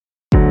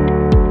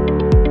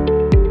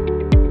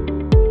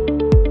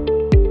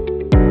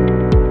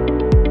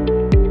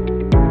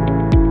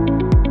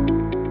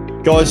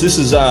Guys, this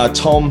is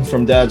Tom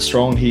from Dad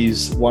Strong.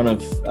 He's one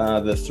of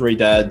the three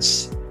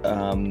dads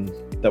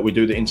that we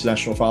do the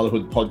International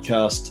Fatherhood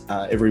podcast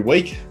every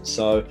week.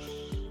 So,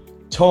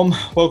 Tom,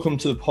 welcome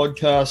to the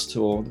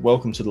podcast, or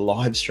welcome to the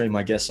live stream,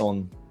 I guess,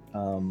 on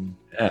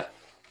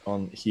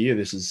here.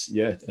 This is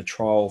a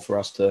trial for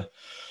us to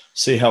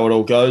see how it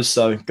all goes.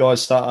 So,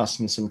 guys, start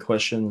asking some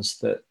questions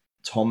that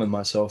Tom and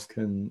myself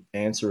can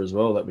answer as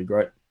well. That'd be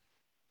great.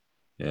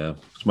 Yeah,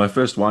 it's my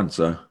first one,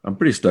 so I'm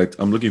pretty stoked.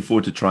 I'm looking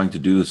forward to trying to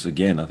do this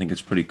again. I think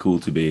it's pretty cool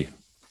to be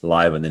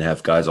live and then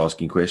have guys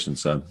asking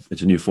questions. So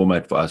it's a new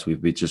format for us.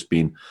 We've just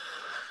been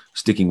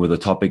sticking with a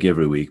topic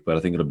every week, but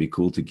I think it'll be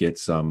cool to get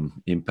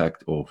some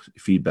impact or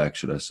feedback,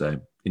 should I say,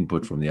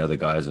 input from the other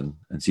guys and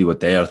see what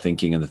they are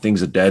thinking and the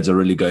things that dads are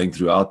really going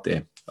through out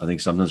there. I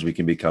think sometimes we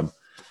can become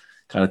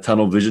kind of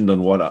tunnel visioned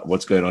on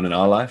what's going on in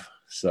our life.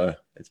 So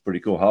it's pretty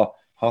cool.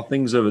 How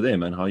things over there,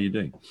 man? How are you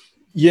doing?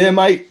 Yeah,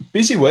 mate,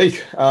 busy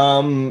week.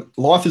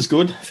 Life is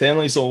good.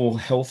 Family's all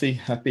healthy,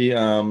 happy.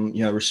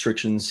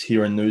 Restrictions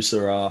here in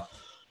Noosa are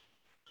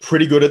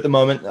pretty good at the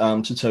moment.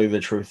 To tell you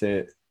the truth,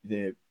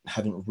 they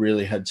haven't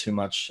really had too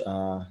much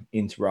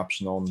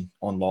interruption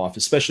on life,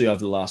 especially over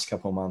the last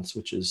couple of months,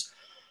 which has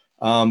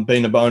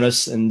been a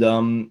bonus. And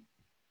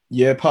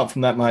apart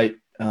from that, mate,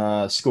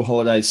 school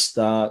holidays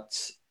start,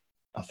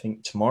 I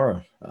think,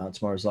 tomorrow.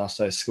 Tomorrow's last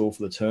day of school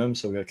for the term,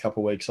 so we've got a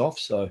couple of weeks off.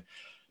 So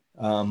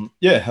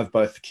have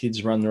both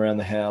kids running around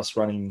the house,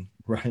 running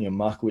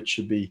amok, which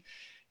should be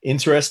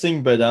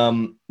interesting. But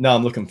I'm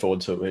looking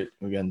forward to it.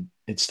 Again,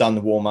 it's done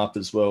the warm up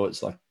as well.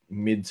 It's like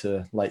mid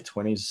to late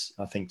 20s,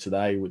 I think,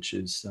 today, which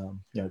is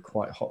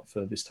quite hot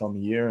for this time of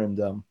year. And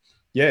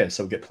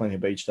so we get plenty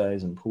of beach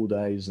days and pool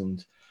days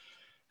and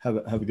have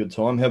a good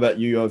time. How about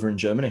you over in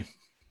Germany?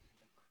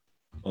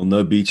 Well,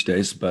 no beach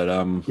days, but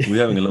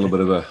we're having a little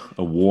bit of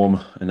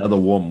another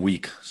warm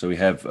week. So we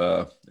have,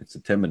 it's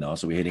September now,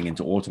 so we're heading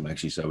into autumn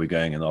actually. So we're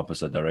going in the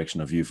opposite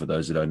direction of you. For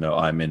those who don't know,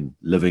 I'm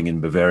living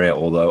in Bavaria,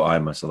 although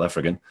I'm a South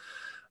African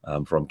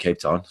from Cape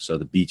Town. So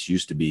the beach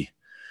used to be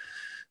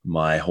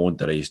my haunt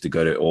that I used to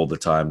go to all the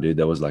time, dude.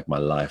 That was like my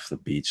life, the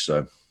beach.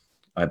 So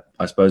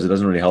I suppose it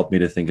doesn't really help me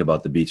to think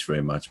about the beach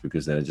very much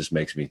because then it just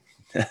makes me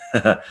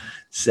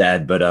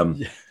sad. But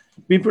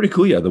been pretty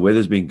cool. Yeah, the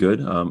weather's been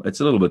good. It's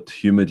a little bit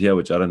humid here,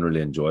 which I don't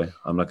really enjoy.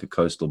 I'm like a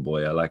coastal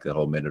boy. I like the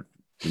whole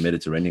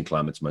Mediterranean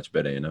climate's much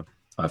better,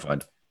 I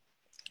find.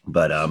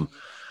 But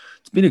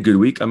it's been a good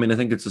week. I mean, I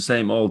think it's the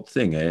same old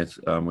thing.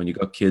 When you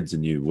got kids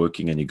and you're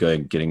working and you're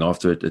getting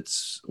after it,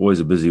 it's always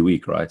a busy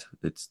week, right?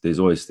 There's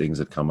always things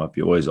that come up.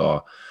 You always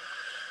are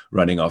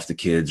running after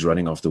kids,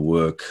 running after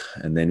work.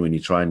 And then when you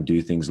try and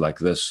do things like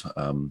this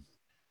and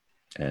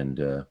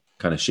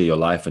kind of share your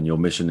life and your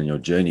mission and your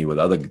journey with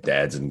other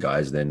dads and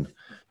guys, then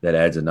that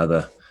adds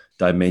another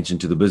dimension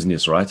to the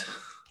business, right?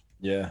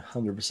 Yeah,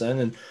 100%.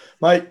 And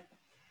mate,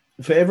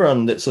 for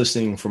everyone that's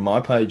listening from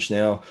my page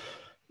now,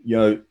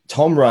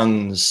 Tom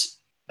runs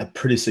a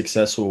pretty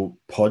successful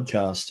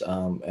podcast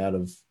out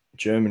of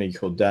Germany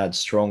called Dad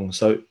Strong.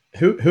 So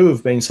who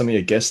have been some of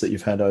your guests that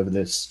you've had over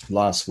this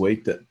last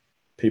week that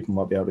people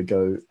might be able to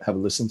go have a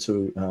listen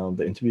to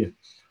the interview?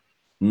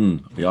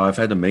 Yeah, I've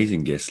had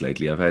amazing guests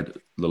lately.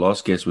 The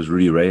last guest was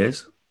Rudy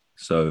Reyes.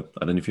 So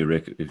I don't know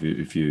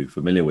if you're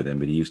familiar with him,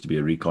 but he used to be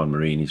a recon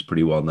Marine. He's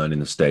pretty well known in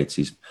the States.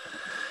 He's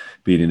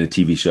been in a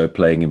TV show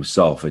playing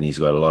himself, and he's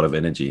got a lot of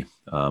energy.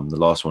 The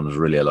last one was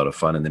really a lot of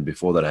fun. And then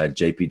before that, I had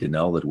JP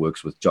Donnell that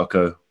works with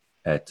Jocko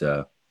at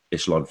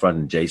Echelon Front,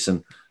 and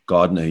Jason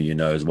Gardner, who you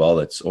know as well,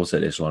 that's also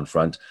at Echelon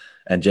Front.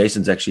 And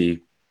Jason's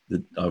actually,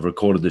 I've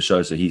recorded the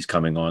show, so he's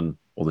coming on,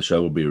 or the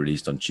show will be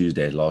released on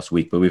Tuesday last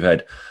week. But we've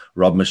had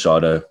Rob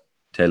Machado,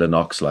 Taylor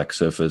Knox, like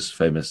surfers,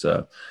 famous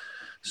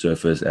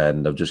surfers,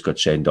 and I've just got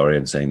Shane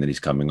Dorian saying that he's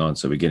coming on.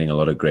 So we're getting a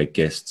lot of great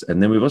guests.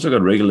 And then we've also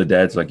got regular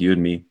dads like you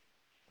and me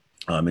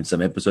in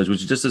some episodes,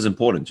 which is just as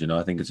important.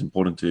 I think it's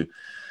important to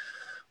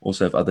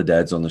also have other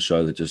dads on the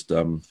show that just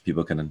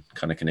people can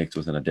kind of connect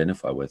with and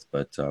identify with.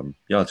 But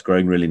it's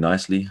growing really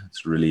nicely.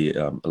 It's really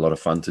a lot of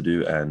fun to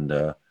do. And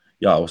I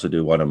also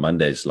do one on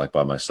Mondays, like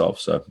by myself.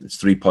 So it's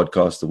 3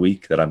 podcasts a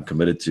week that I'm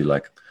committed to,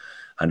 like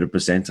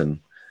 100%. And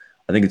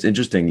I think it's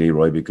interesting,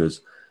 Leroy,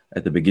 because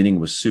at the beginning it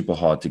was super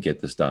hard to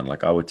get this done.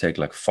 Like I would take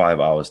like 5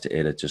 hours to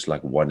edit just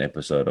like one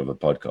episode of a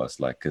podcast,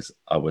 like, because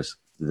I was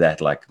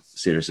that like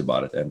serious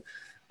about it. And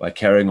by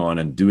carrying on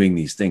and doing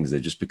these things, they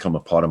just become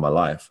a part of my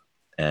life.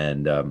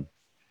 And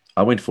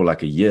I went for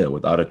like a year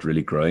without it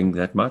really growing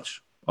that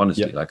much,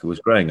 honestly. Yep. Like it was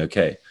growing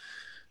okay.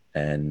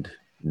 And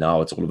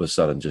now it's all of a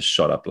sudden just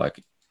shot up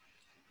like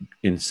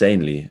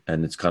insanely.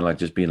 And it's kind of like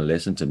just being a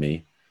lesson to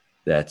me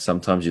that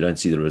sometimes you don't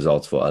see the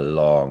results for a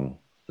long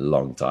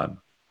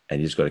time, and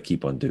you just got to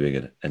keep on doing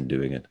it and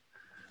doing it.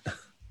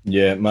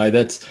 Yeah, mate,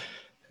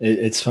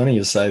 it's funny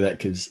you say that,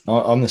 because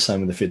I'm the same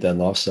with the Fit Dad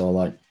Lifestyle.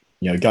 Like,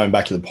 going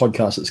back to the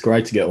podcast, it's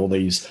great to get all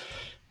these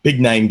big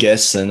name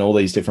guests and all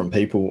these different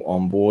people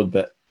on board,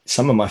 but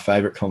some of my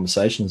favorite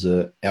conversations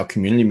are our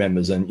community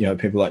members and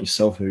people like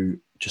yourself who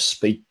just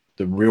speak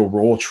the real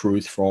raw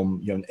truth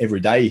from an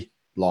everyday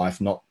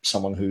life, not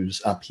someone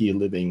who's up here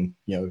living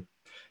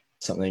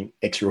something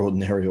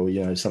extraordinary or,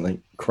 you know,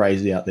 something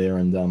crazy out there.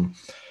 And,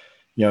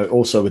 you know,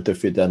 also with the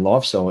Fit Dad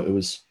lifestyle, it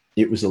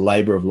was a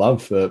labor of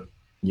love for,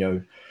 you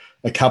know,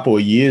 a couple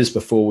of years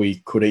before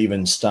we could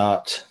even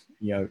start,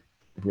 you know,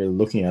 really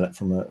looking at it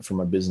from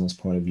a business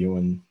point of view,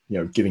 and, you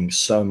know, giving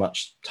so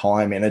much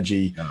time,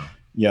 energy,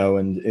 you know,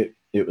 and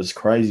it was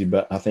crazy.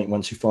 But I think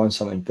once you find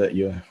something that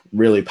you're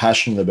really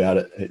passionate about,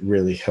 it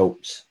really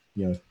helps,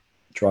 you know,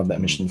 drive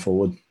that mission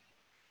forward.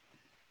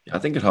 I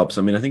think it helps.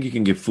 I mean, I think you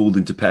can get fooled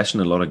into passion.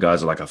 A lot of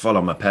guys are like, I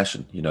follow my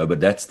passion, you know, but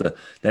that's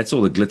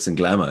all the glitz and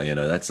glamour, you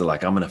know. That's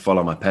like, I'm going to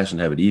follow my passion,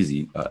 have it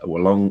easy.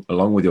 Along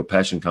with your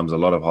passion comes a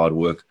lot of hard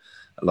work,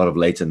 a lot of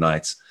later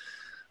nights,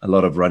 a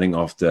lot of running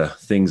after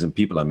things and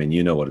people. I mean,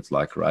 you know what it's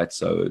like, right?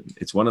 So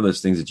it's one of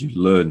those things that you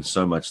learn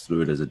so much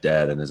through it as a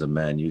dad and as a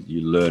man.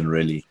 You learn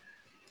really.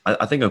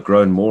 I think I've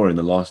grown more in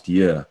the last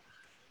year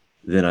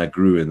than I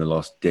grew in the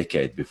last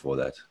decade before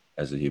that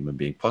as a human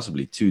being,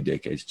 possibly 2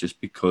 decades,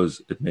 just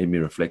because it made me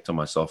reflect on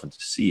myself and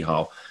to see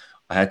how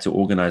I had to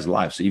organize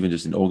life. So even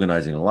just in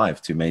organizing a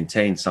life, to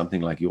maintain something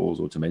like yours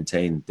or to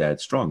maintain Dad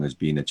Strong has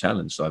been a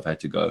challenge. So I've had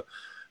to go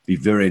be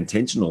very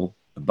intentional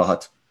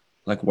about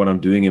like what I'm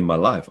doing in my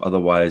life.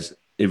 Otherwise,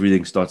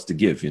 everything starts to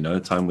give, you know,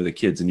 time with the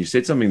kids. And you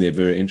said something there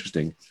very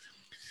interesting.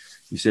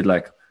 You said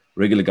like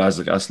regular guys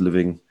like us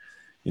living,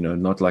 you know,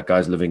 not like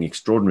guys living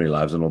extraordinary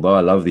lives. And although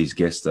I love these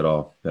guests that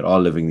are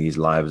living these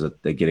lives,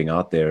 that they're getting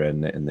out there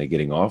and they're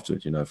getting after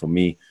it, you know, for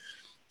me,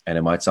 and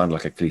it might sound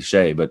like a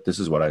cliche, but this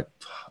is what I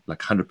like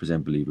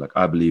 100% believe. Like,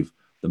 I believe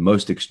the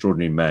most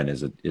extraordinary man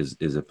is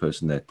a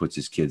person that puts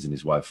his kids and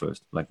his wife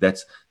first. Like,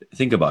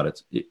 think about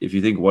it. If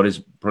you think what is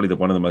probably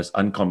one of the most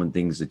uncommon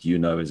things that, you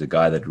know, is a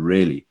guy that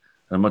really,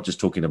 and I'm not just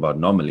talking about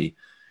normally,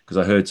 because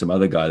I heard some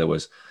other guy that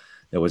was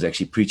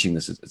actually preaching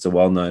this. It's a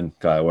well-known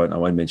guy. I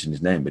won't mention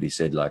his name, but he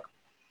said like,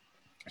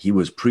 he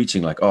was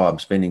preaching like, oh, I'm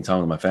spending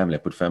time with my family. I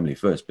put family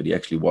first, but he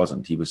actually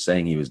wasn't. He was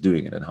saying he was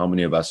doing it. And how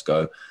many of us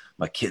go,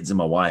 my kids and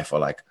my wife are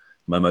like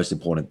my most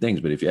important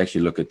things. But if you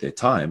actually look at their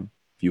time,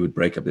 if you would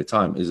break up their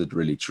time, is it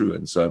really true?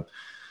 And so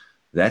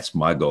that's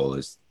my goal.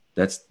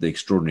 That's the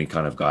extraordinary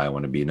kind of guy I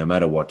want to be, no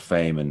matter what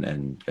fame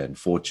and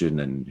fortune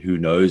and who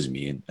knows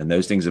me. And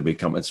those things have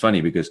become, it's funny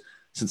because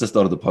since I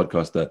started the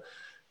podcast,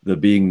 the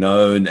being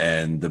known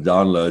and the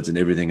downloads and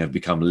everything have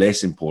become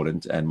less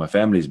important, and my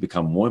family has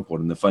become more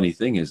important. The funny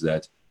thing is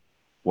that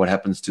what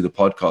happens to the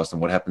podcast and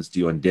what happens to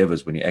your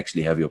endeavors when you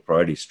actually have your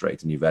priorities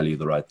straight and you value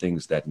the right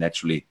things, it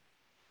naturally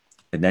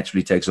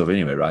takes off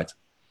anyway, right?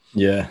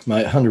 Yeah,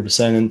 mate,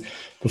 100%. And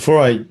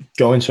before I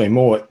go into any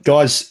more,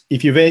 guys,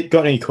 if you've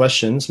got any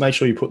questions, make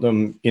sure you put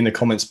them in the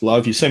comments below.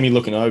 If you see me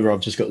looking over,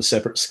 I've just got a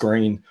separate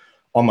screen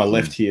on my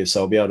left here,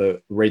 so I'll be able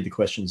to read the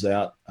questions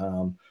out.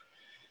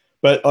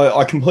 But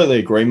I completely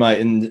agree, mate.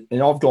 And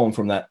I've gone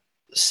from that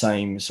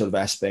same sort of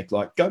aspect.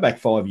 Like, go back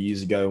 5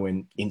 years ago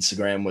when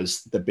Instagram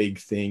was the big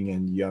thing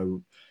and, you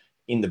know,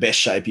 in the best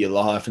shape of your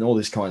life and all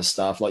this kind of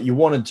stuff. Like, you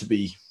wanted to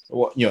be,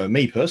 you know,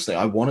 me personally,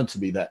 I wanted to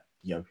be that,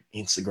 you know,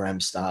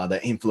 Instagram star,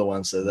 that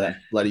influencer, that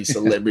bloody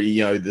celebrity,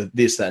 you know,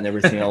 this, that, and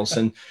everything else.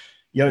 And,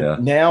 you know,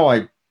 now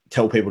I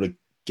tell people to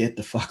get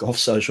the fuck off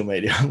social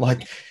media.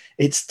 Like,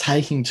 it's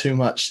taking too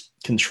much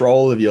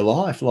control of your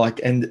life.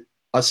 Like, and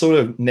I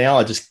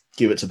just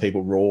give it to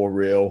people raw,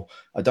 real.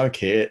 I don't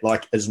care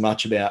like as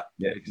much about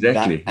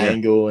that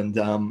angle. And,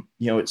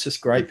 you know, it's just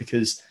great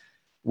because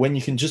when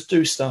you can just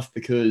do stuff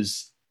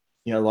because,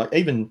 you know, like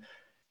even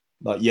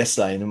like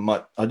yesterday, and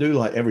I do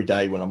like every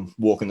day when I'm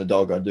walking the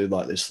dog, I do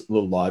like this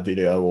little live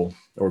video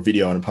or a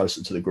video and I post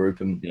it to the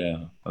group. And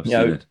I've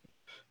seen it.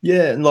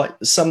 Yeah. And like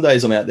some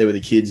days I'm out there with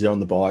the kids, they're on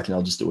the bike and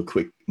I'll just do a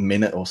quick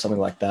minute or something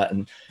like that.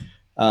 And,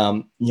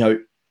 you know,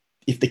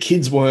 if the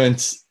kids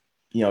weren't,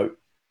 you know,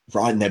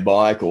 riding their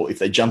bike or if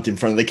they jumped in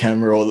front of the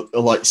camera or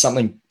like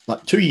something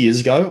like 2 years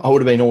ago, I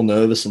would have been all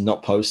nervous and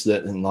not posted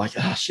it and like,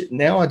 shit.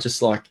 Now I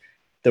just like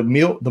the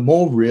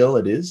more real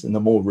it is and the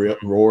more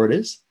raw it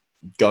is,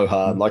 go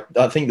hard. Like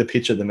I think the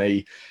picture of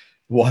me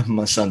wiping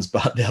my son's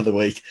butt the other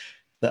week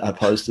that I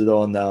posted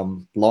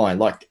on line,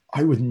 like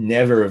I would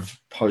never have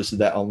posted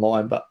that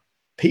online, but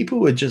people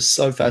were just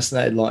so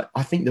fascinated. Like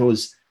I think there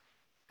was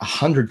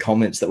 100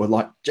 comments that were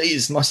like,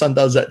 geez, my son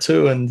does that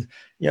too. And,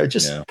 you know,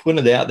 just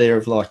putting it out there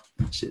of like,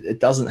 it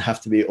doesn't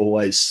have to be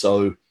always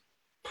so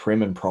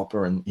prim and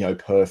proper and, you know,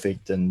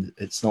 perfect. And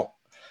it's not,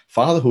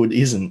 fatherhood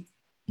isn't,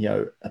 you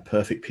know, a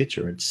perfect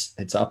picture.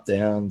 It's up,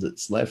 downs,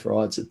 it's left,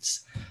 rights.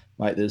 It's,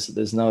 mate,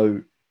 there's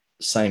no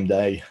same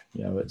day,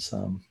 you know, it's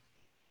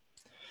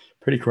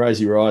pretty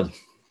crazy ride.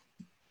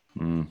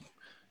 I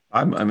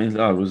mean,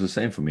 it was the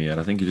same for me. And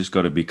I think you just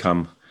got to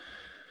become,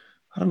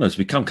 I don't know, it's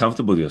become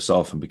comfortable with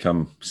yourself and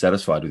become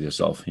satisfied with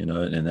yourself, you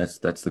know, and that's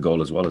the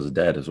goal as well as a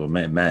dad, as well,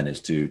 man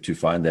is to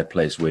find that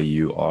place where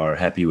you are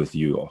happy with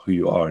you or who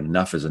you are and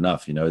enough is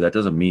enough. You know, that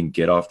doesn't mean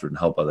get after it and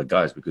help other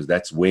guys, because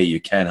that's where you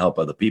can help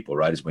other people,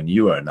 right? Is when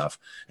you are enough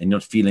and you're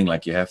not feeling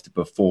like you have to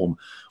perform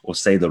or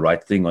say the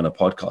right thing on a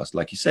podcast.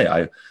 Like you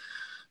say,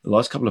 the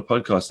last couple of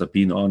podcasts I've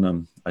been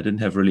on, I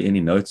didn't have really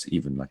any notes,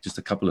 even like just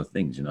a couple of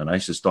things, and I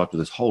used to start with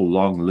this whole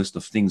long list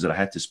of things that I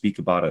had to speak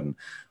about, and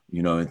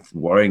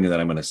worrying that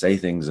I'm going to say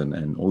things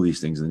and all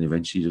these things, and then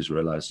eventually you just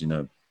realize,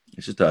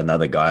 it's just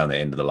another guy on the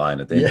end of the line.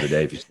 At the end of the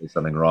day, if you say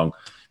something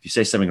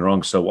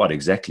wrong, so what?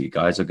 Exactly,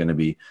 guys are going to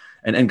be,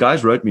 and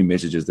guys wrote me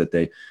messages that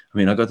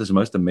I got this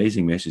most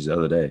amazing message the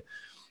other day.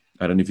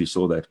 I don't know if you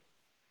saw that,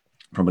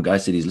 from a guy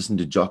said he's listened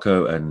to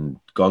Jocko and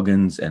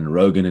Goggins and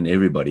Rogan and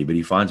everybody, but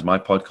he finds my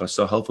podcast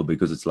so helpful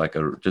because it's like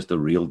just a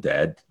real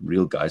guy's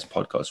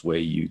podcast where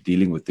you're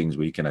dealing with things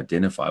where you can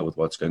identify with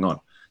what's going on.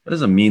 That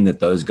doesn't mean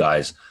that those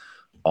guys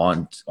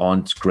aren't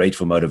great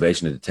for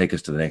motivation to take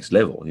us to the next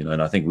level,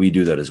 and I think we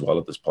do that as well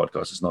at this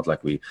podcast. It's not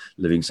like we're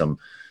living some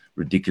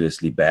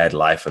ridiculously bad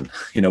life, and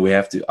we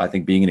have to, I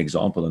think being an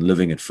example and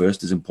living it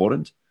first is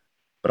important,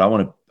 but I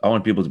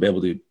want people to be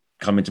able to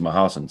come into my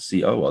house and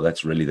see, oh, well,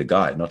 that's really the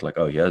guy. Not like,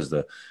 oh, here's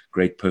the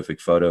great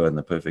perfect photo and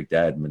the perfect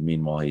dad, and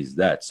meanwhile he's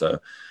that. So,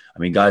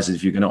 guys,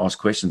 if you're going to ask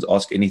questions,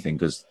 ask anything,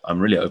 because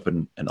I'm really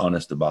open and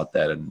honest about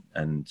that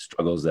and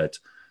struggles that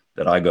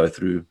I go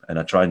through. And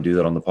I try and do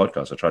that on the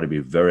podcast. I try to be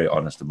very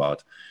honest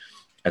about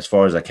as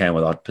far as I can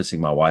without pissing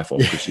my wife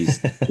off, because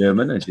she's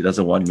German and she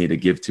doesn't want me to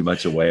give too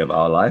much away of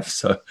our life.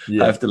 So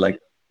I have to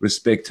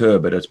respect her.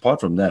 But apart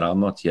from that,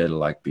 I'm not here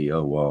to be,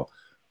 oh, well,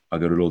 I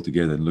got it all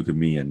together and look at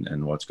me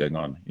and what's going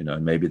on,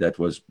 and maybe that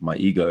was my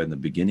ego in the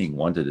beginning,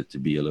 wanted it to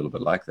be a little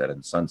bit like that.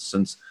 And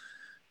since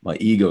my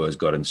ego has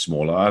gotten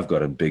smaller, I've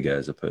gotten bigger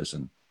as a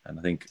person. And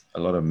I think a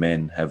lot of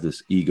men have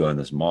this ego and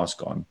this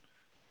mask on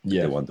that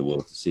they want the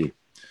world to see.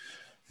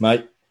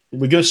 Mate,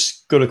 we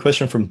just got a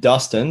question from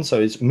Dustin. So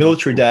it's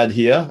military dad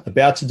here,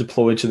 about to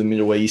deploy to the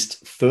Middle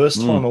East, first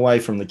time away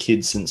from the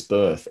kids since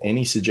birth.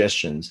 Any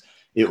suggestions?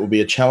 It will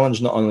be a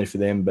challenge not only for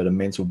them, but a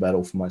mental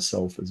battle for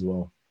myself as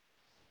well.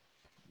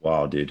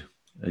 Wow, dude.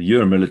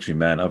 You're a military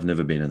man. I've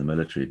never been in the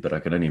military, but I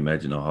can only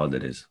imagine how hard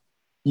that is.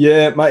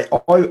 Yeah, mate.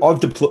 I've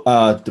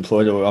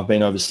deployed, or I've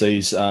been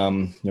overseas,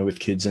 with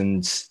kids,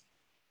 and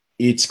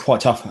it's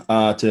quite tough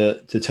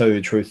to tell you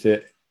the truth.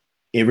 That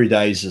every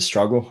day is a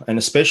struggle, and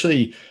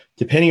especially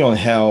depending on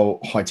how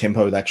high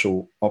tempo the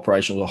actual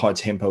operations or high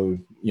tempo,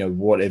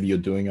 whatever you're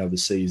doing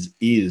overseas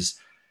is.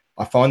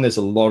 I find there's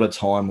a lot of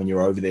time when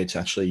you're over there to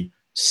actually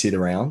sit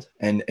around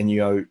and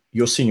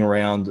you're sitting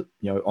around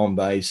on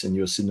base, and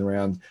you're sitting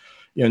around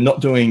not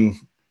doing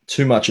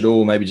too much at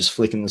all, maybe just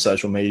flicking the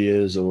social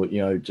medias or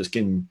just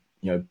getting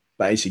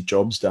basic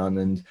jobs done.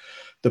 And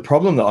the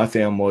problem that I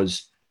found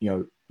was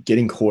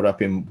getting caught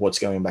up in what's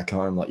going back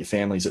home, like your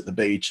family's at the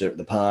beach, they're at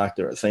the park,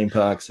 they're at theme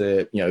parks,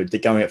 they're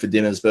going out for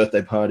dinners,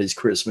 birthday parties,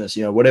 Christmas,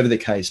 whatever the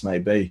case may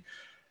be.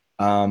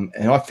 And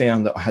I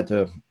found that I had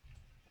to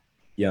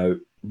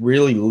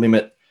really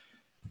limit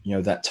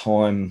that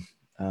time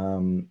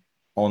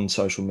on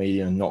social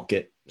media and not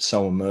get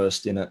so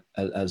immersed in it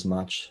as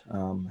much.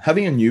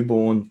 Having a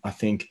newborn, I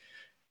think,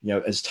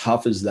 as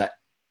tough as that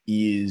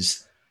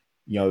is,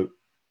 you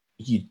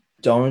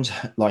don't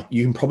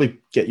you can probably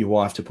get your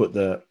wife to put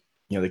the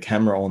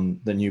camera on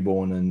the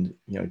newborn and,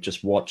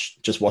 just watch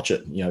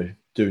it,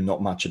 do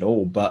not much at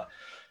all. But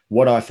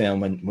what I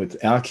found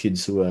with our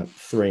kids who are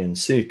 3 and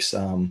 6,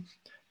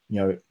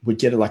 we'd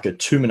get a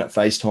 2-minute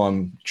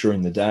FaceTime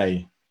during the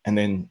day, and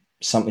then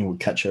something would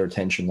catch their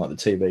attention, like the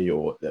TV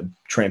or the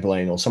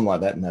trampoline or something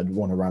like that, and they'd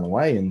want to run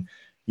away. And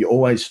you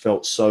always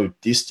felt so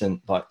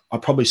distant. Like I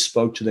probably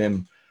spoke to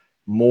them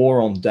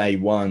more on day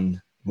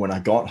one when I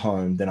got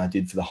home than I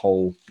did for the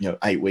whole,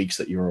 8 weeks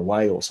that you were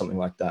away or something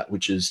like that,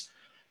 which is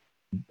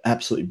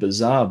absolutely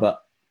bizarre.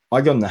 But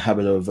I got in the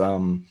habit of,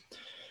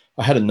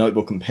 I had a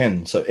notebook and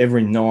pen. So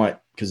every night,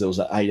 because there was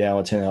an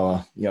 8-hour,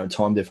 10-hour,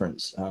 time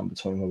difference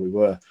between where we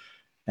were,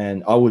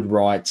 and I would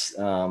write,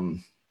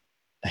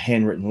 a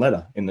handwritten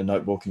letter in the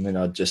notebook, and then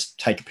I'd just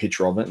take a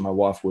picture of it, and my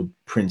wife would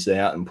print it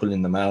out and put it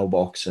in the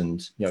mailbox.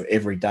 And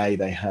every day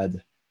they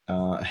had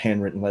a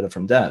handwritten letter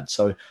from dad.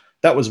 So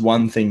that was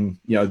one thing,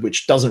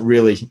 which doesn't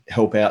really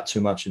help out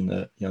too much in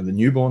the the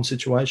newborn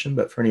situation.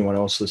 But for anyone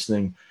else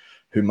listening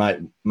who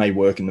may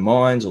work in the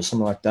mines or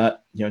something like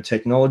that,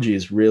 technology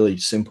is really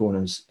simple,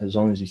 and as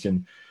long as you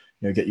can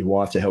get your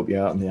wife to help you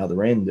out on the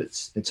other end,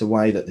 it's a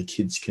way that the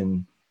kids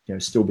can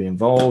still be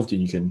involved,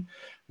 and you can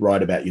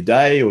write about your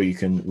day, or you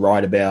can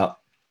write about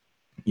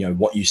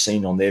what you've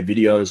seen on their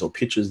videos or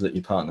pictures that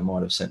your partner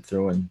might have sent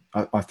through. And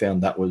I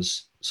found that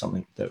was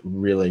something that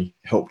really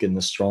helped getting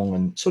us strong,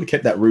 and sort of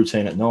kept that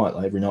routine at night.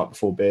 Like every night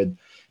before bed,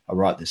 I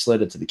write this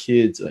letter to the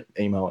kids, I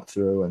email it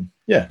through, and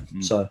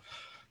so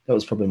that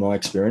was probably my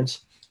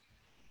experience.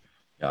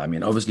 Yeah,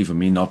 obviously for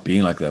me not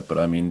being like that, but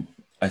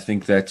I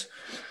think that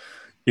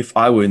if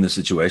I were in the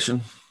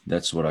situation,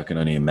 that's what I can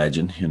only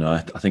imagine. I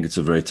think it's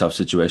a very tough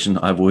situation.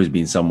 I've always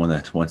been someone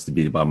that wants to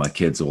be by my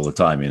kids all the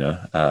time,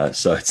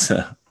 so it's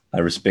I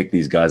respect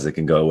these guys that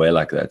can go away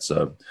like that.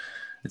 So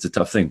it's a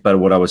tough thing. But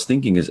what I was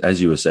thinking is, as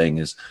you were saying,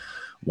 is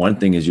one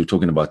thing is you're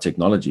talking about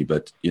technology,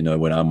 but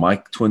when my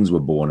twins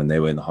were born and they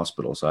were in the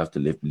hospital, so I have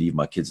to leave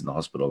my kids in the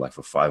hospital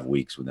for 5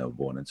 weeks when they were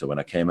born. And so when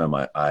I came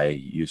home, I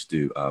used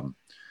to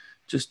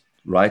just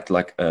write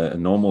like a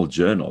normal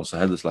journal. So I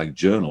had this like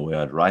journal where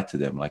I'd write to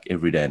them like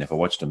every day. And if I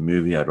watched a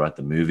movie, I'd write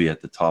the movie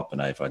at the top.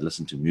 And if I'd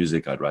listen to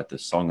music, I'd write the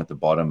song at the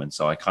bottom. And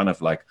so I kind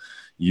of like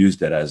used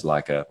that as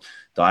like a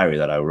diary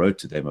that I wrote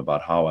to them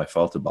about how I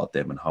felt about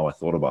them and how I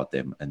thought about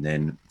them. And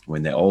then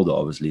when they're older,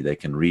 obviously they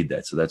can read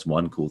that. So that's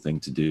one cool thing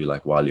to do,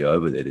 like while you're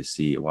over there, to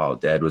see, wow,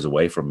 dad was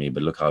away from me,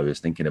 but look how he was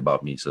thinking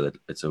about me. So that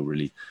it's a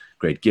really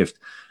great gift.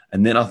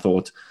 And then I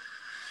thought,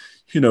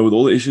 with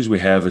all the issues we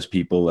have as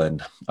people,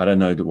 and I don't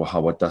know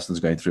what Dustin's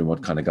going through and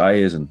what kind of guy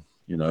he is, and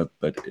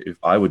but if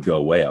I would go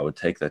away, I would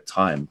take that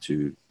time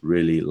to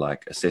really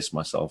like assess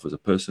myself as a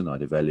person.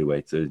 I'd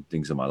evaluate the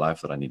things in my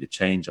life that I need to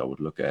change. I would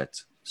look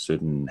at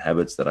certain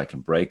habits that I can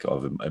break,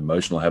 of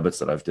emotional habits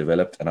that I've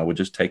developed, and I would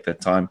just take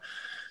that time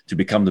to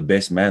become the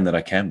best man that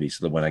I can be,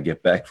 so that when I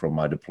get back from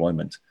my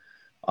deployment,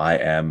 I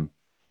am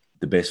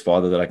the best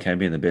father that I can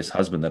be and the best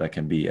husband that I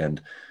can be.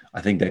 And I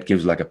think that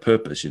gives like a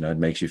purpose, it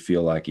makes you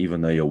feel like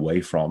even though you're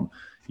away from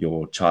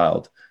your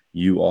child,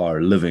 you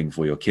are living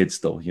for your kids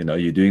still,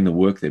 you're doing the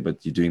work there,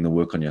 but you're doing the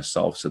work on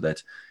yourself. So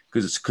that,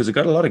 because I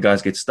got a lot of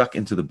guys get stuck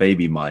into the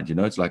baby mind,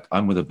 it's like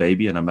I'm with a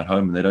baby and I'm at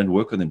home and they don't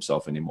work on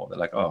themselves anymore. They're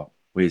like, oh,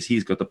 whereas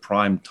he's got the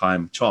prime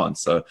time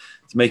chance. So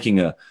it's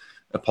making a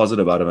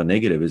positive out of a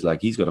negative. Is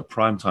like, he's got a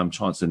prime time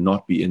chance to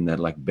not be in that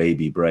like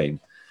baby brain.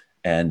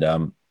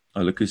 And,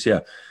 Lucas,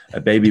 yeah,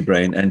 a baby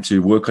brain, and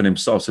to work on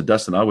himself. So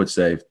Dustin, I would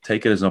say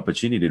take it as an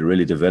opportunity to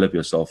really develop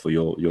yourself for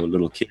your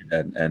little kid.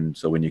 And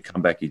so when you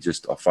come back, you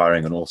just are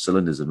firing on all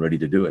cylinders and ready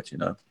to do it.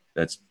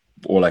 That's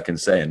all I can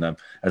say. And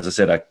as I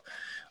said,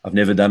 I've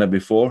never done it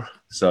before.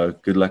 So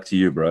good luck to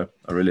you, bro.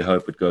 I really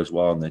hope it goes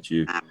well and that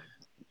you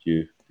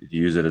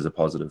use it as a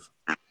positive.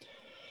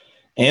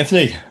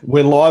 Anthony,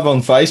 we're live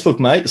on Facebook,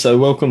 mate. So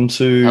welcome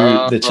to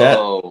the chat.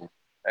 Oh,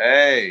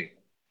 hey.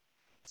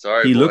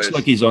 Sorry, he boys. looks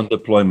like he's on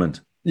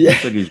deployment. Yeah.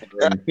 He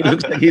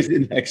looks like he's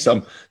in like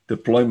some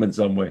deployment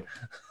somewhere.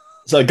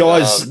 So,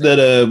 guys that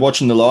are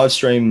watching the live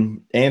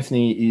stream,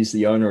 Anthony is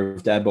the owner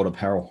of Dad Bod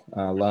Apparel,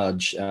 a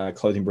large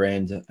clothing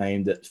brand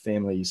aimed at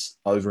families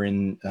over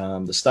in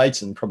the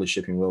States and probably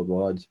shipping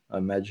worldwide, I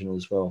imagine,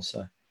 as well.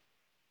 So,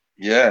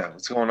 yeah,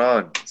 what's going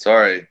on?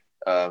 Sorry,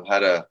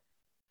 had a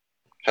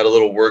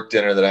little work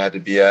dinner that I had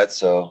to be at,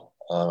 so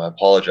I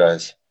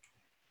apologize.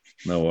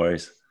 No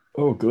worries.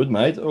 Oh, good,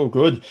 mate. Oh,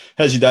 good.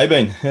 How's your day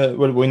been?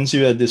 What wins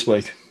you had this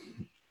week?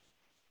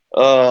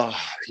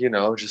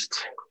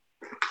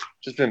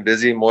 Just been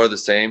busy, more of the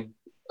same.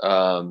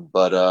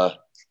 But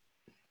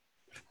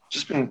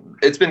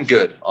it's been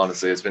good.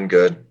 Honestly, it's been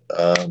good.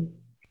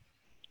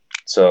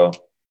 So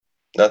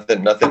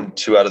nothing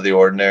too out of the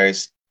ordinary.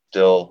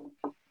 Still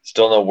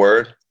no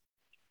word.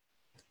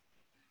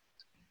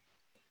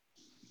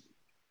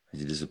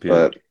 Has he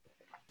disappeared?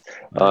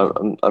 But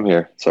I'm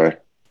here. Sorry.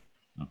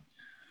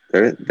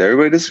 Did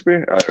everybody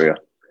disappear?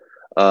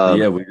 Oh,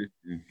 there we go.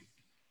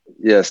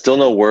 Yeah, still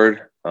no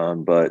word.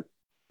 But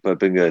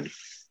been good.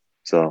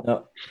 So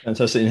oh,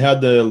 fantastic. And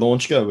how'd the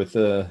launch go with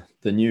the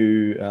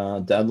new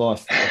Dad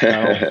Life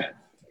apparel?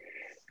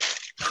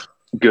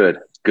 Good.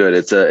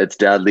 It's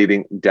dad's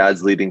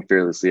leading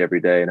fearlessly every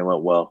day, and it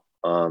went well.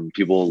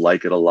 People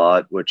like it a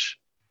lot, which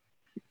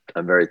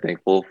I'm very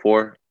thankful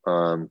for.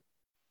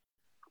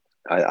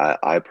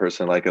 I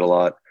personally like it a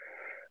lot,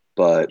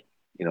 but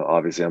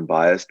obviously I'm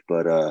biased,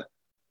 but it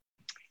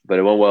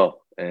went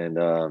well, and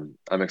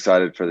I'm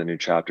excited for the new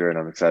chapter, and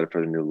I'm excited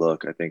for the new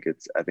look. I think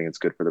it's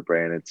good for the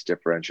brand. It's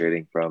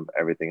differentiating from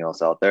everything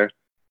else out there.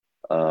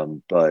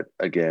 But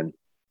again,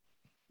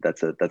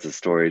 that's a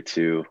story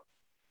to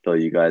fill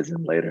you guys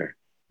in later.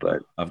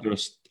 But I've got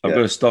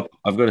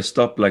to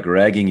stop like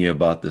ragging you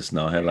about this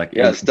now. Like,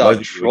 stop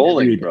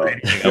trolling, bro.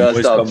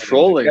 Stop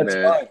trolling,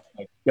 man.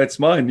 That's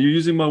mine. You're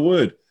using my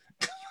word.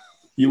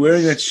 You're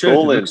wearing that shirt. It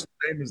looks the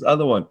same as the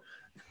other one.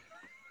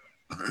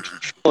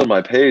 On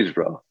my page,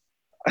 bro.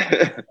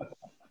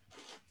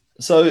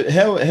 So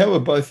how were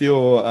both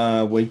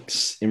your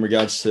weeks in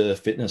regards to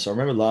fitness? I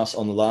remember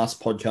on the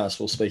last podcast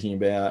we were speaking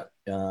about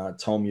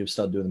Tom, you've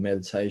started doing the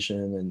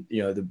meditation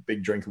and the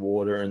big drink of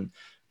water and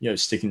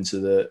sticking to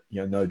the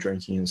no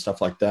drinking and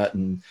stuff like that.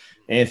 And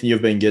Anthony,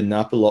 you've been getting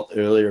up a lot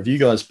earlier. Have you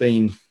guys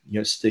been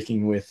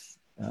sticking with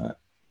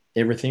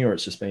everything, or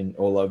it's just been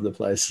all over the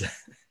place?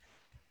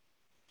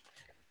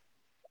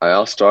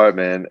 I'll start,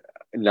 man.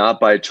 Not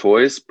by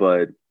choice,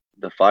 but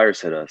the fires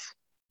hit us.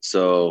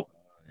 So,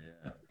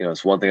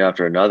 it's one thing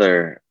after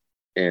another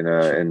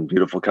in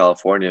beautiful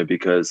California,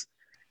 because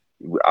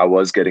I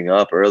was getting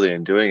up early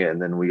and doing it,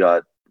 and then we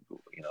got,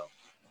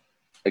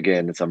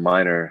 again, it's a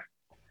minor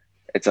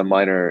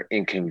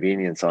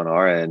inconvenience on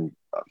our end,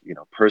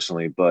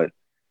 personally, but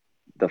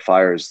the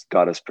fires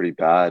got us pretty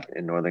bad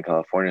in Northern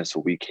California, so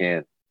we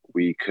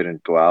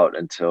couldn't go out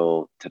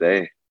until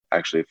today.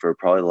 Actually, for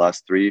probably the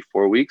last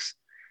 3-4 weeks.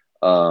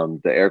 The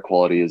air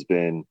quality has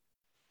been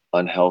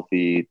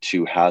unhealthy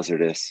to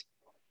hazardous,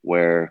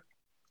 where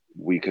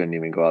we couldn't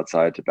even go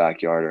outside to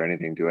backyard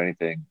or do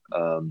anything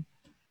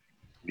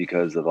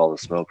because of all the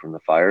smoke from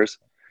the fires.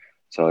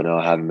 So no,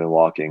 I haven't been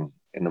walking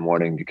in the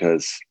morning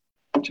because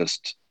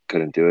just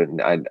couldn't do it.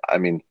 And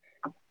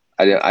I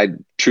I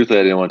truthfully,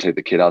 I didn't want to take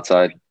the kid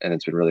outside, and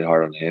it's been really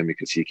hard on him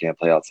because he can't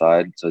play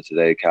outside. So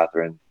today,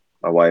 Catherine,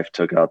 my wife,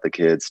 took out the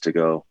kids to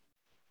go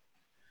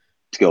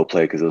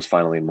play because it was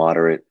finally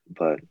moderate.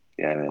 But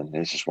yeah, man,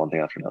 it's just one thing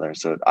after another.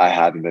 So I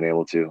haven't been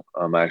able to.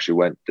 I actually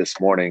went this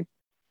morning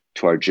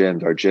to our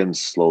gym. Our gym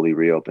slowly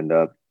reopened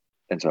up,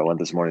 and so I went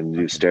this morning to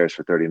do stairs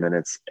for 30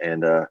 minutes,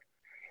 and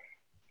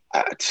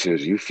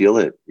dude, you feel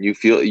it. You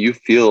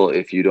feel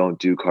if you don't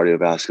do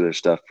cardiovascular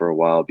stuff for a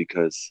while,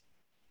 because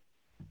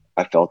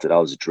I felt it. I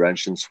was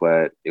drenched in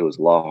sweat. It was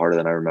a lot harder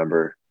than I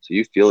remember. So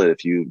you feel it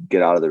if you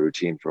get out of the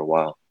routine for a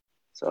while.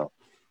 So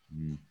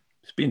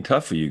it's been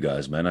tough for you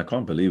guys, man. I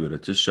can't believe it.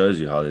 It just shows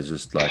you how there's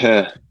just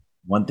like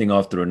one thing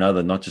after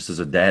another, not just as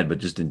a dad, but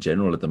just in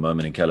general at the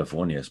moment in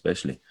California,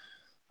 especially.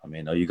 I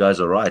mean, are you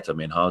guys all right? I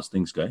mean, how's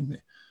things going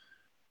there?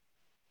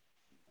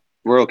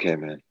 we're okay,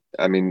 man.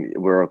 I mean,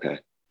 we're okay.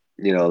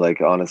 You know,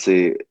 like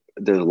honestly,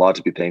 there's a lot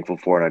to be thankful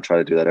for, and I try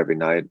to do that every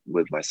night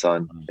with my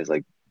son. Is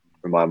like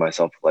remind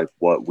myself like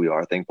what we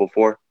are thankful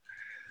for,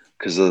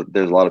 because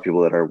there's a lot of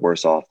people that are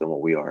worse off than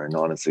what we are, and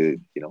honestly,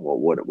 you know,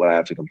 what I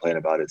have to complain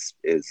about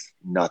is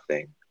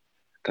nothing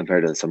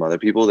compared to some other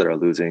people that are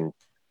losing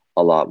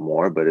a lot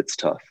more. But it's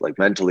tough. Like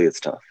mentally, it's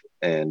tough,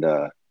 and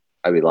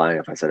I'd be lying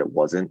if I said it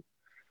wasn't.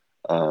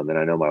 And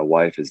I know my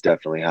wife is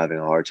definitely having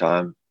a hard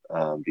time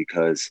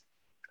because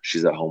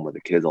she's at home with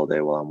the kids all day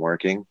while I'm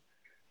working.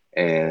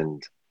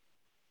 And,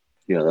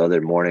 you know, the other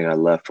morning I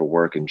left for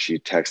work and she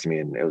texted me,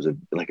 and it was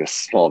like a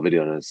small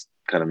video, and it was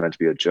kind of meant to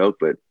be a joke,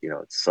 but, you know,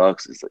 it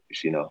sucks. It's like,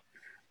 you know,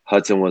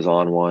 Hudson was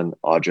on one,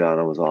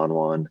 Adriana was on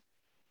one,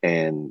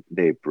 and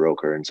they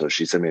broke her. And so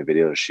she sent me a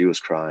video. She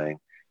was crying.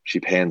 She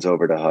pans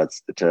over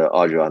to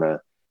Adriana.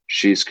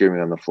 She's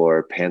screaming on the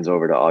floor, pans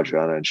over to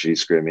Adriana, and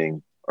she's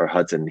screaming, or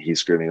Hudson, he's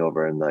screaming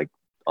over and like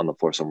on the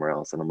floor somewhere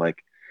else. And I'm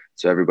like,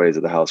 so everybody's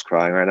at the house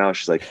crying right now?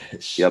 She's like,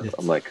 yep.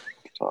 I'm like,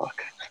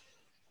 fuck.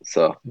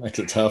 So makes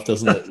it tough,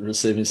 doesn't it?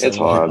 Receiving it's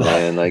hard,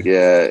 man. Like,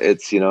 yeah,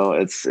 it's, you know,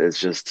 it's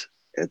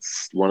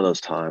one of those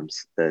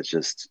times that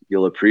just,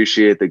 you'll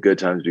appreciate the good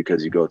times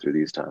because you go through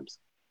these times.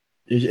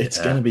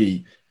 It's going to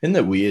be, isn't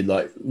it weird?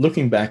 Like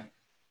looking back,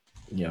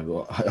 you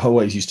know, I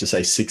always used to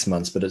say 6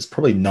 months, but it's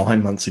probably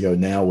 9 months ago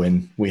now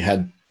when we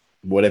had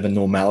whatever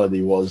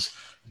normality was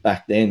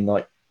back then.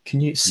 Like,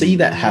 can you see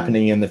that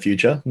happening in the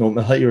future,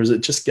 normally, or is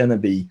it just going to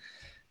be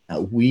a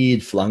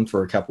weird flung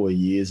for a couple of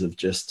years of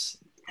just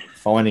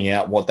finding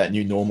out what that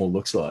new normal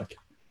looks like?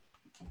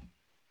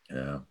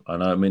 Yeah, I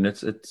know. I mean,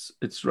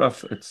 it's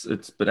rough.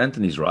 But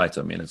Anthony's right.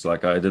 I mean, it's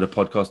like I did a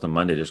podcast on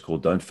Monday just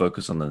called "Don't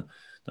Focus on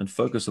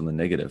the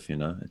Negative." You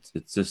know,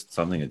 it's just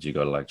something that you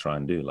got to like try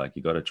and do. Like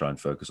you got to try and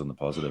focus on the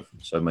positive.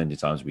 So many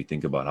times we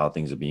think about how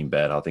things are being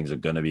bad, how things are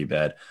going to be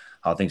bad,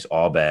 how things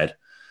are bad,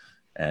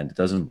 and it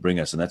doesn't bring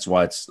us. And that's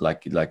why it's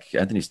like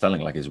Anthony's telling,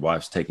 like his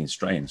wife's taking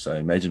strain. So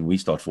imagine we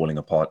start falling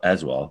apart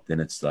as well. Then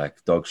it's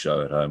like dog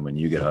show at home when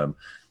you get home.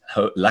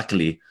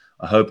 Luckily,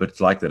 I hope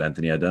it's like that,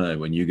 Anthony. I don't know,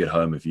 when you get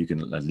home, if you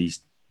can at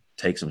least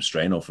take some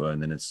strain off her,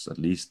 and then it's at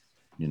least,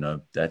 you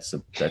know, that's a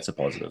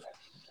positive.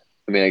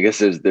 I mean, I guess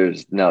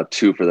there's now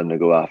two for them to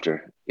go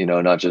after, you know,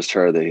 not just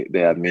her. They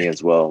have me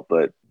as well,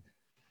 but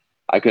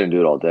I couldn't do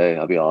it all day.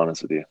 I'll be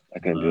honest with you. I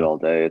couldn't do it all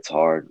day. It's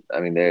hard. I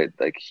mean,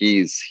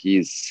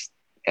 he's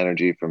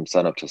energy from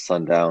sun up to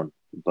sundown,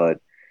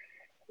 but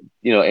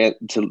you know, and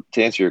to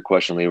answer your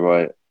question,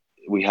 Leroy,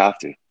 we have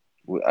to.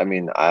 I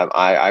mean,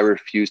 I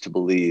refuse to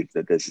believe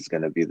that this is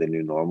going to be the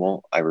new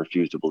normal. I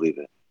refuse to believe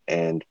it.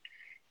 And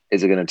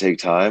is it going to take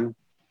time?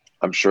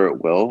 I'm sure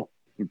it will.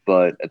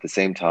 But at the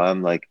same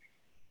time, like,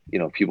 you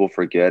know, people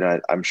forget.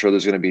 I'm sure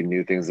there's going to be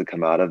new things that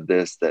come out of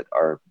this that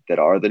are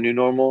the new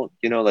normal.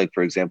 You know, like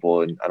for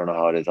example, and I don't know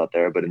how it is out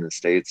there, but in the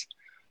States,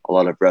 a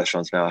lot of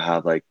restaurants now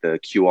have like the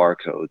QR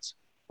codes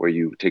where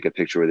you take a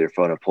picture with your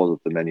phone and pulls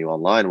up the menu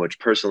online, which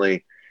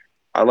personally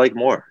I like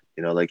more.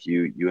 You know, like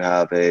you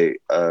have you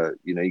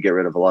know, you get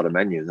rid of a lot of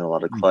menus and a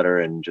lot of clutter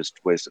and just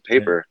waste of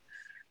paper.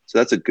 So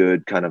that's a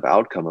good kind of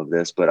outcome of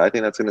this, but I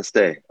think that's going to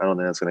stay. I don't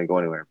think that's going to go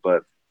anywhere.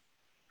 But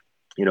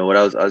you know,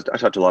 I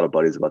talked to a lot of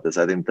buddies about this.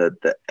 I think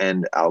that the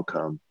end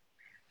outcome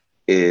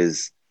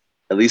is,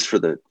 at least for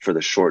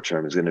the short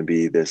term, is going to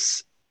be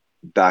this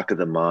back of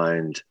the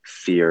mind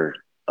fear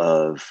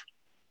of,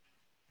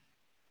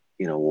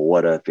 you know, well,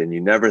 what if? And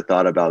you never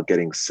thought about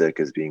getting sick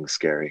as being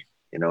scary.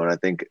 You know, and I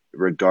think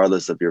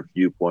regardless of your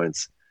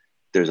viewpoints,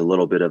 there's a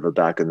little bit of a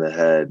back in the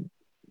head.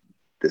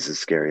 This is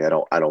scary. I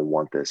don't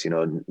want this. You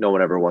know, no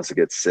one ever wants to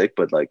get sick,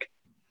 but like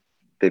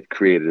they've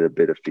created a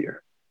bit of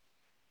fear.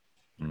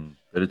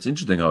 But it's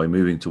interesting how we're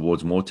moving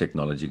towards more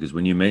technology, because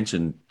when you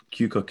mentioned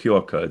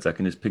QR codes, I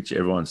can just picture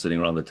everyone sitting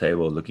around the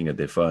table looking at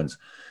their phones.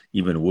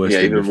 Even worse.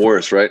 Yeah, even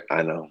worse, right?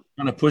 I know.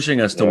 Kind of pushing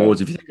us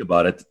towards, if you think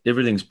about it,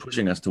 everything's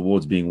pushing us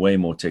towards being way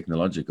more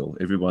technological.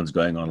 Everyone's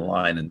going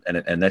online,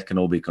 and that can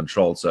all be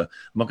controlled. So I'm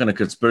not going to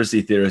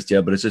conspiracy theorist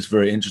here, but it's just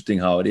very interesting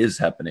how it is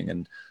happening.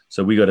 And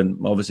so we got to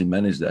obviously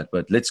manage that.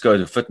 But let's go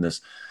to fitness.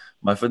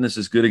 My fitness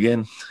is good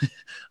again.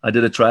 I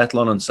did a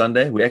triathlon on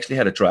Sunday. We actually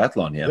had a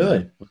triathlon here.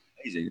 Really?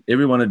 amazing.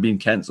 Everyone had been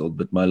cancelled,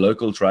 but my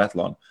local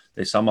triathlon,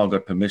 they somehow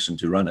got permission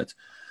to run it.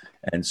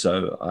 And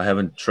so I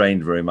haven't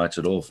trained very much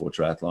at all for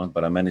triathlon,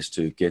 but I managed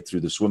to get through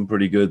the swim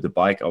pretty good. The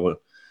bike, I was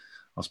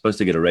supposed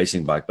to get a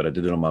racing bike, but I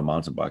did it on my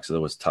mountain bike, so that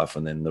was tough.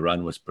 And then the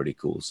run was pretty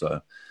cool.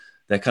 So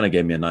that kind of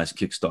gave me a nice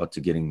kickstart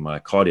to getting my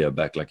cardio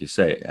back, like you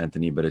say,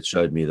 Anthony. But it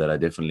showed me that I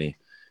definitely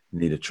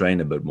need to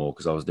train a bit more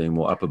because I was doing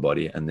more upper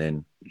body. And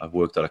then I've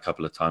worked out a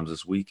couple of times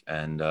this week.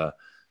 And yeah,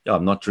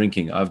 I'm not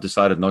drinking. I've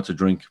decided not to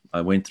drink.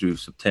 I went through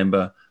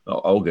September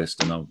or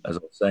August, and as I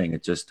was saying,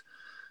 it just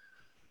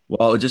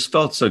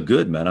felt so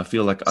good, man. I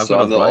feel like I'm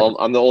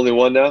the only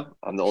one now.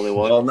 I'm the only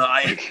one. Well,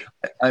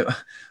 no,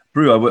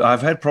 Brew,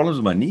 I've had problems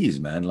with my knees,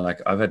 man.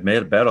 Like I've had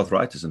bad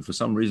arthritis, and for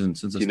some reason,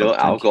 since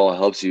alcohol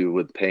helps you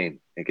with pain.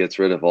 It gets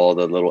rid of all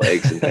the little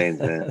aches and pains,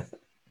 man.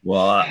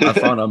 Well, I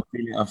found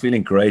I'm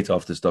feeling great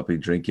after stopping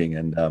drinking,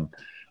 and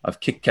I've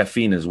kicked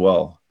caffeine as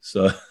well.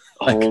 So,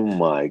 oh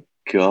my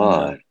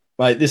god,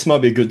 mate, this might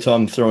be a good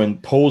time to throw in.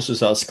 Paul's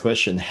just asked a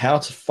question: how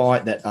to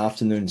fight that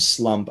afternoon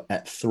slump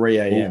at 3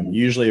 a.m.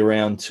 Usually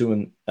around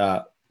 3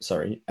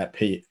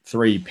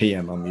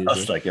 p.m. I'm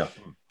usually.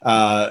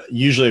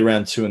 Usually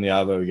around 2 in the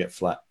arvo we get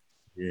flat.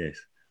 Yes.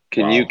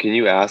 Can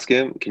you ask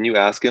him? Can you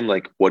ask him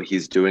like what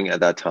he's doing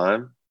at that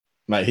time?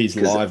 Mate, he's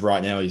live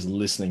right now. He's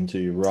listening to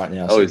you right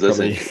now. Oh, so he's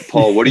listening.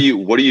 Paul, what are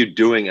you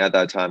doing at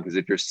that time? Because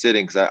if you're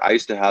sitting, because I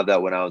used to have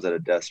that when I was at a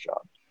desk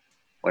job.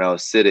 When I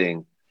was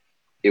sitting,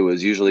 it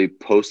was usually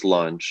post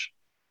lunch,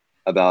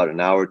 about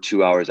an hour,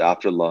 2 hours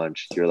after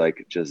lunch. You're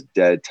like just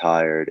dead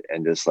tired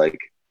and just like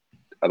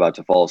about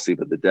to fall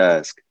asleep at the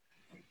desk.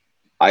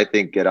 I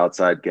think get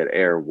outside, get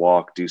air,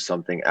 walk, do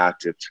something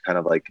active to kind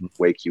of like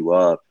wake you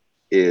up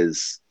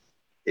is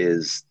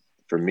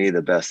for me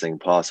the best thing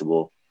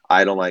possible.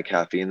 I don't like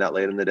caffeine that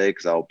late in the day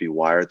because I'll be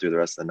wired through the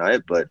rest of the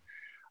night, but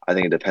I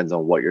think it depends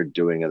on what you're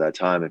doing at that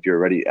time. If you're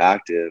already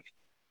active,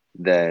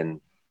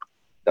 then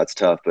that's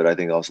tough. But I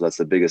think also that's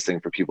the biggest thing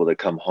for people that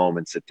come home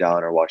and sit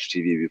down or watch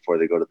TV before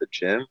they go to the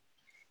gym.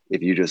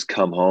 If you just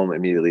come home,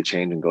 immediately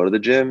change and go to the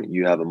gym,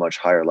 you have a much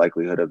higher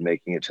likelihood of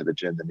making it to the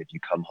gym than if you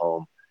come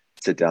home,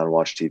 sit down,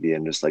 watch TV,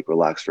 and just like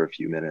relax for a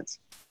few minutes.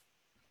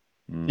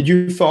 Did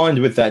you find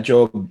with that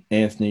job,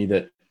 Anthony,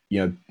 that,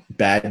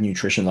 bad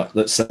nutrition, like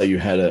let's say you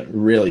had a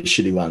really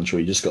shitty lunch or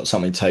you just got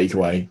something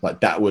takeaway, like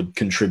that would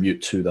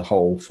contribute to the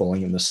whole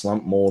falling in the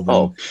slump more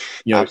than,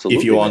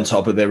 if you're on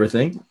top of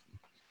everything?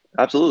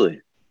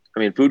 Absolutely. I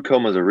mean, food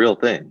coma is a real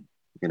thing,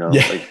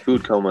 like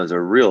food coma is a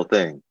real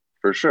thing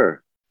for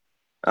sure.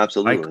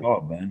 Absolutely. High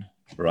carb, man.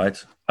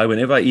 Right.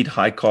 Whenever I eat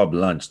high carb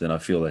lunch, then I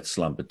feel that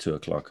slump at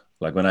 2:00.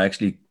 Like when I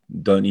actually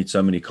don't eat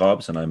so many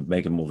carbs and I'm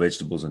making more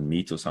vegetables and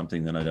meat or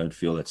something, then I don't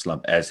feel that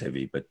slump as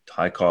heavy. But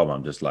high carb,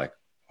 I'm just like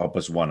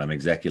opposite one. I'm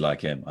exactly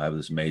like him. I have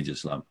this major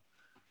slump.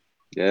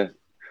 Yeah.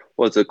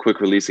 Well, it's a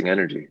quick releasing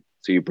energy.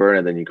 So you burn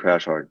it, then you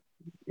crash hard.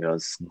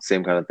 It's the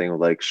same kind of thing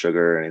with like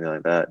sugar or anything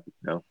like that,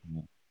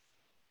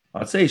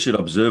 I'd say he should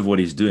observe what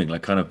he's doing,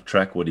 like kind of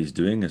track what he's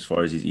doing as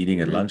far as he's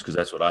eating at lunch, because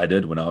that's what I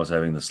did when I was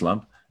having the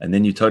slump. And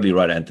then you're totally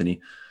right,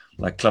 Anthony,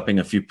 like clapping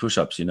a few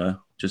push-ups,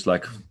 just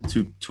like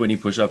 20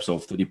 push-ups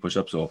or 30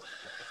 push-ups or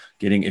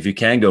if you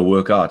can go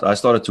work out. I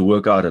started to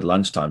work out at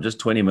lunchtime, just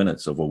 20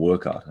 minutes of a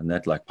workout. And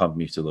that like pumped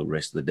me to the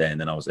rest of the day.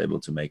 And then I was able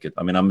to make it.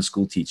 I mean, I'm a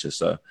school teacher,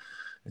 so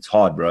it's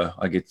hard, bro.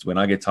 When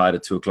I get tired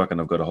at 2:00 and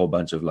I've got a whole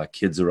bunch of like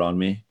kids around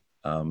me,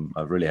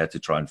 I've really had to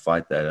try and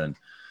fight that. And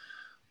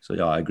so,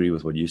 yeah, I agree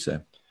with what you say.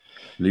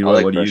 Leroy,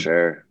 I like fresh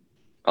air.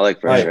 I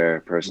like fresh air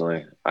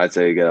personally. I'd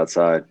say get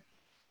outside.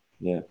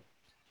 Yeah.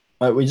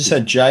 We just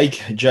had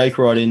Jake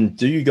right in.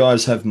 Do you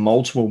guys have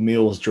multiple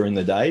meals during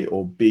the day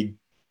or big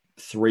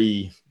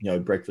 3,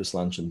 breakfast,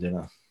 lunch, and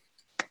dinner?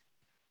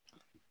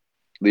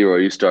 Leroy,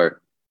 you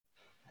start.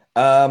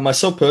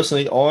 Myself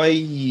personally,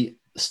 I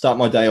start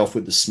my day off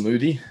with the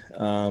smoothie.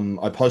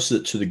 I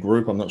posted it to the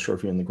group. I'm not sure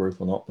if you're in the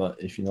group or not,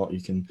 but if you're not,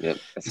 you can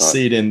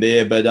see it in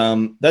there. But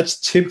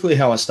that's typically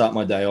how I start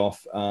my day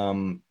off.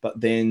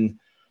 But then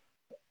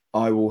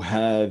I will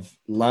have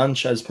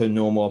lunch as per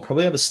normal. I'll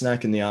probably have a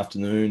snack in the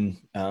afternoon,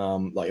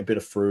 like a bit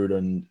of fruit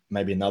and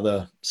maybe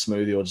another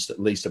smoothie or just at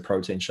least a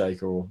protein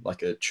shake or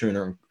like a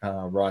tuna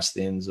rice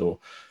thins or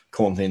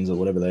corn thins or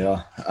whatever they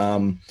are.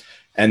 And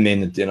then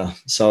the dinner.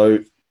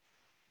 So,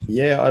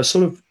 yeah, I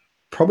sort of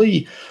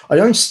I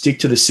don't stick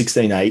to the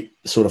 16-8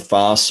 sort of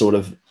fast sort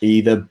of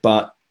either,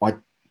 but I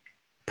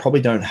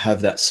probably don't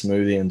have that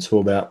smoothie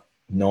until about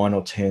 9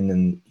 or 10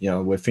 and,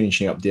 we're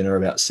finishing up dinner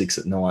about 6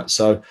 at night.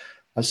 So,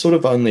 I sort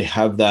of only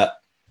have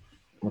that,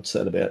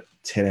 about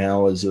 10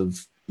 hours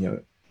of,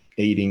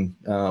 eating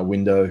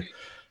window.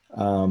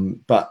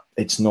 But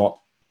it's not,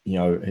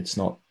 it's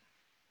not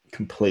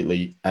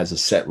completely as a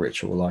set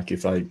ritual. Like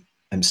if I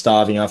am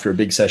starving after a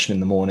big session in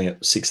the morning at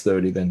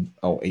 6:30, then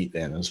I'll eat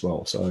then as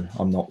well. So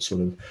I'm not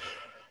sort of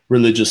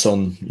religious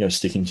on,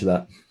 sticking to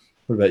that.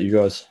 What about you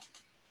guys?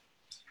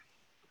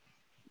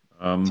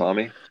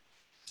 Tommy?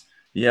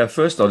 Yeah,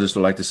 first I'll just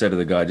like to say to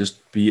the guy,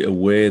 just be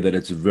aware that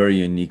it's very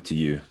unique to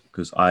you.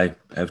 Because I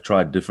have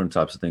tried different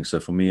types of things. So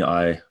for me,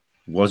 I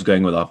was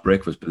going without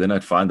breakfast, but then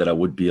I'd find that I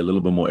would be a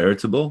little bit more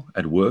irritable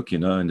at work,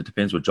 and it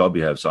depends what job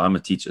you have. So I'm a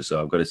teacher,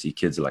 so I've got to see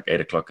kids at like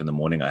 8:00 in the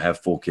morning. I have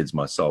 4 kids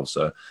myself.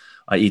 So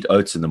I eat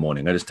oats in the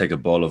morning. I just take a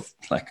bowl of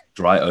like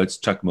dry oats,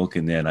 chuck milk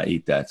in there, and I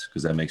eat that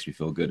because that makes me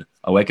feel good.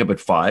 I wake up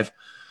at 5,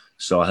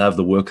 so I have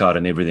the workout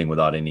and everything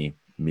without any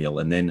meal.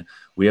 And then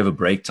we have a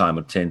break time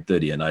at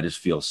 10:30, and I just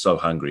feel so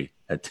hungry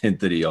at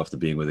 10:30 after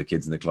being with the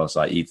kids in the class.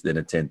 I eat then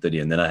at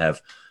 10:30, and then I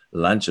have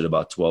lunch at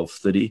about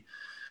 12:30,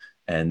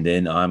 and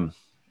then I'm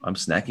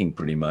snacking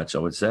pretty much. I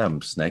would say I'm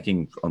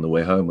snacking on the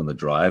way home on the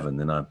drive, and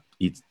then I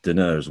eat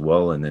dinner as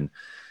well. And then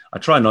I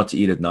try not to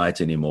eat at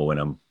night anymore when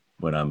I'm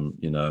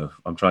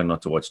I'm trying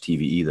not to watch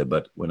TV either.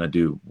 But when I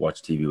do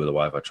watch TV with the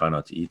wife, I try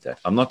not to eat that.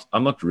 I'm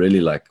not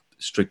really like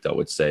strict, I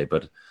would say,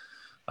 but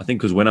I think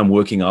because when I'm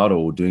working out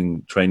or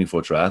doing training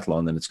for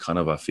triathlon, then it's kind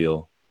of, I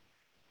feel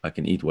I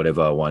can eat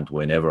whatever I want,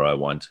 whenever I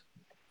want.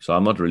 So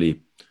I'm not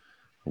really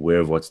aware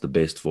of what's the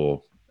best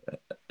for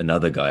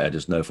another guy. I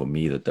just know for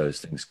me that those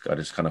things, I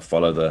just kind of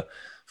follow the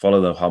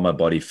how my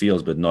body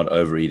feels, but not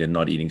overeat and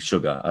not eating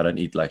sugar. I don't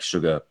eat like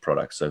sugar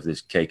products. So if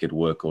there's cake at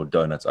work or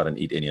donuts, I don't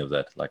eat any of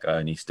that. Like I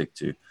only stick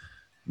to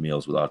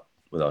meals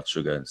without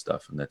sugar and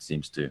stuff. And that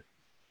seems to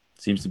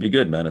be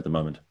good, man, at the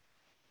moment.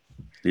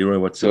 Leroy,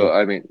 what's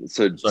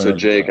so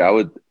Jake,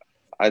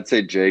 I'd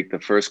say, Jake, the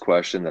first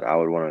question that I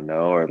would want to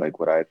know, or like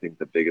what I think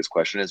the biggest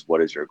question is,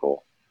 what is your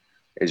goal?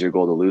 Is your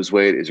goal to lose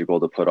weight? Is your goal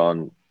to put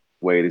on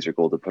weight? Is your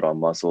goal to put on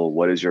muscle?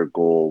 What is your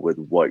goal with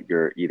what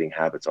your eating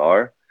habits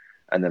are?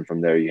 And then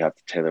from there, you have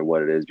to tailor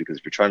what it is, because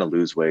if you're trying to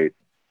lose weight,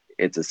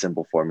 it's a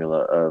simple formula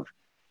of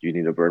you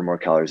need to burn more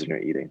calories than you're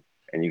eating.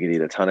 And you can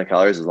eat a ton of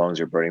calories as long as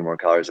you're burning more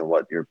calories than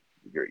what you're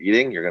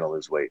eating, you're going to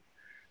lose weight.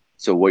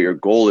 So what your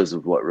goal is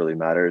what really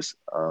matters.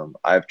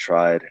 I've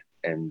tried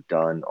and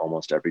done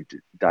almost every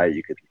diet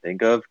you could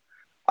think of.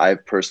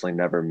 I've personally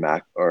never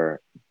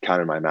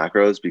counted my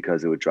macros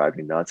because it would drive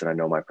me nuts. And I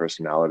know my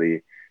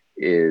personality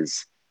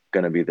is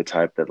going to be the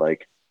type that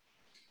like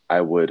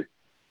I would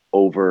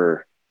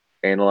over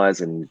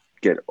analyze and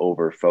get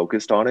over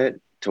focused on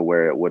it to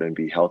where it wouldn't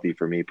be healthy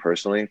for me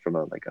personally from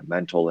a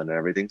mental and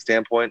everything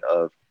standpoint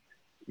of,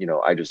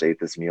 I just ate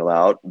this meal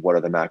out. What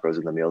are the macros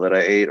in the meal that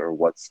I ate? Or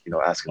what's,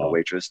 asking the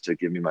waitress to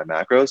give me my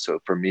macros. So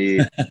for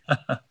me,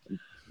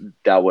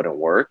 that wouldn't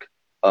work.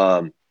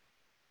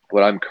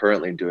 What I'm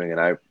currently doing, and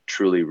I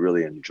truly,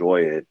 really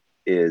enjoy it,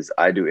 is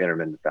I do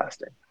intermittent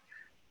fasting.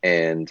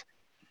 And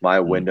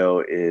my window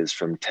is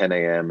from 10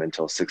 a.m.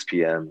 until 6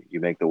 p.m. You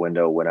make the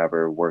window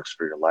whenever works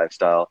for your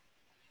lifestyle.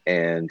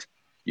 And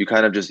you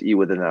kind of just eat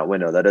within that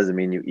window. That doesn't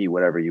mean you eat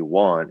whatever you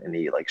want and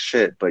eat like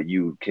shit, but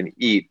you can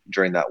eat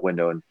during that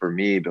window. And for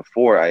me,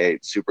 before I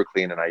ate super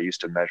clean, and I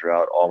used to measure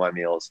out all my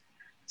meals,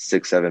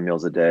 6-7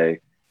 meals a day,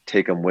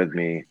 take them with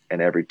me.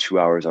 And every 2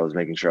 hours, I was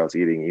making sure I was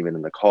eating, even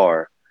in the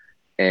car.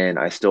 And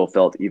I still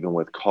felt, even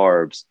with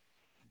carbs,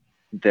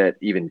 that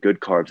even good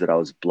carbs, that I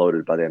was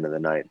bloated by the end of the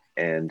night.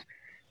 And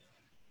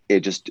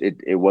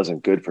it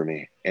wasn't good for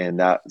me.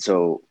 And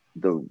so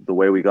the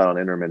way we got on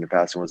intermittent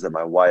fasting was that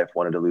my wife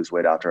wanted to lose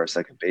weight after our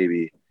second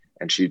baby.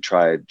 And she's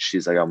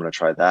like, I'm going to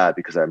try that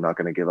because I'm not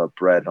going to give up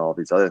bread and all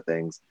these other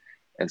things.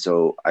 And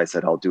so I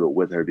said, I'll do it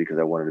with her because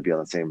I wanted to be on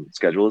the same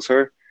schedule as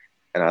her.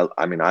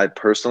 And I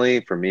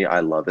personally, for me, I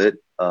love it.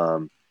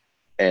 And,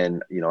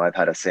 I've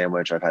had a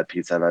sandwich, I've had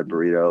pizza, I've had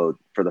burrito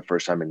for the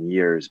first time in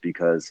years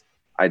because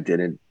I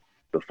didn't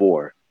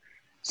before.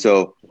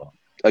 So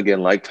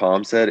again, like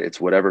Tom said, it's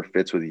whatever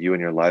fits with you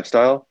and your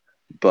lifestyle.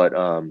 But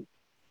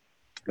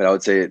I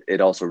would say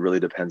it also really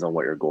depends on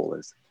what your goal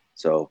is.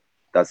 So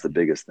that's the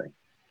biggest thing.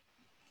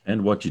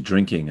 And what you're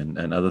drinking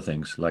and other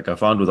things. Like I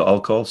found with the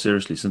alcohol,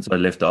 seriously, since I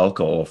left the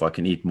alcohol off, I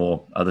can eat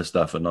more other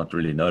stuff and not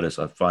really notice.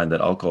 I find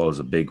that alcohol is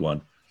a big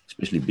one,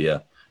 especially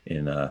beer.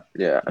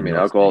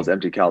 Alcohol is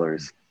empty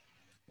calories.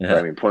 Yeah.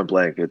 I mean, point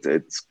blank,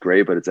 it's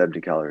great, but it's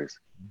empty calories.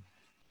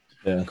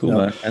 Yeah, cool,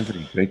 man.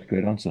 Anthony,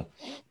 great answer.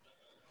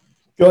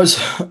 Guys,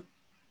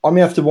 I'm going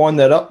to have to wind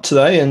that up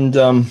today. And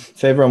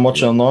for everyone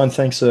watching online,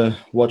 thanks for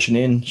watching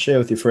in. Share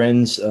with your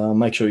friends.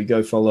 Make sure you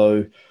go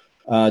follow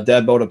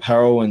Dad Bolt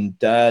Apparel and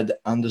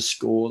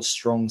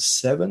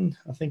Dad_strong7,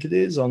 I think it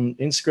is, on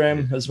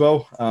Instagram as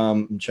well.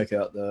 And check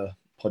out the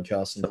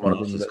podcast. Someone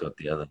else has got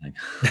the other thing.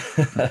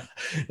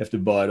 You have to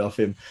buy it off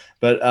him.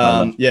 But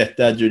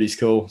Dad duty's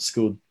cool.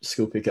 School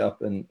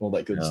pickup and all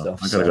that good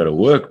stuff. I gotta go to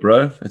work,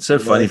 bro. It's so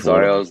funny.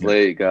 Sorry I was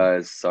late,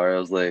 guys. Sorry I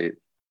was late.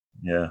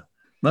 Yeah.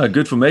 No,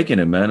 good for making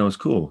it, man. It was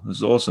cool. It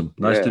was awesome.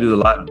 Nice to do the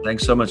live.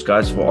 Thanks so much,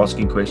 guys, for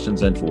asking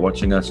questions and for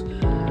watching us.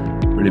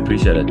 Really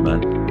appreciate it,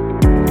 man.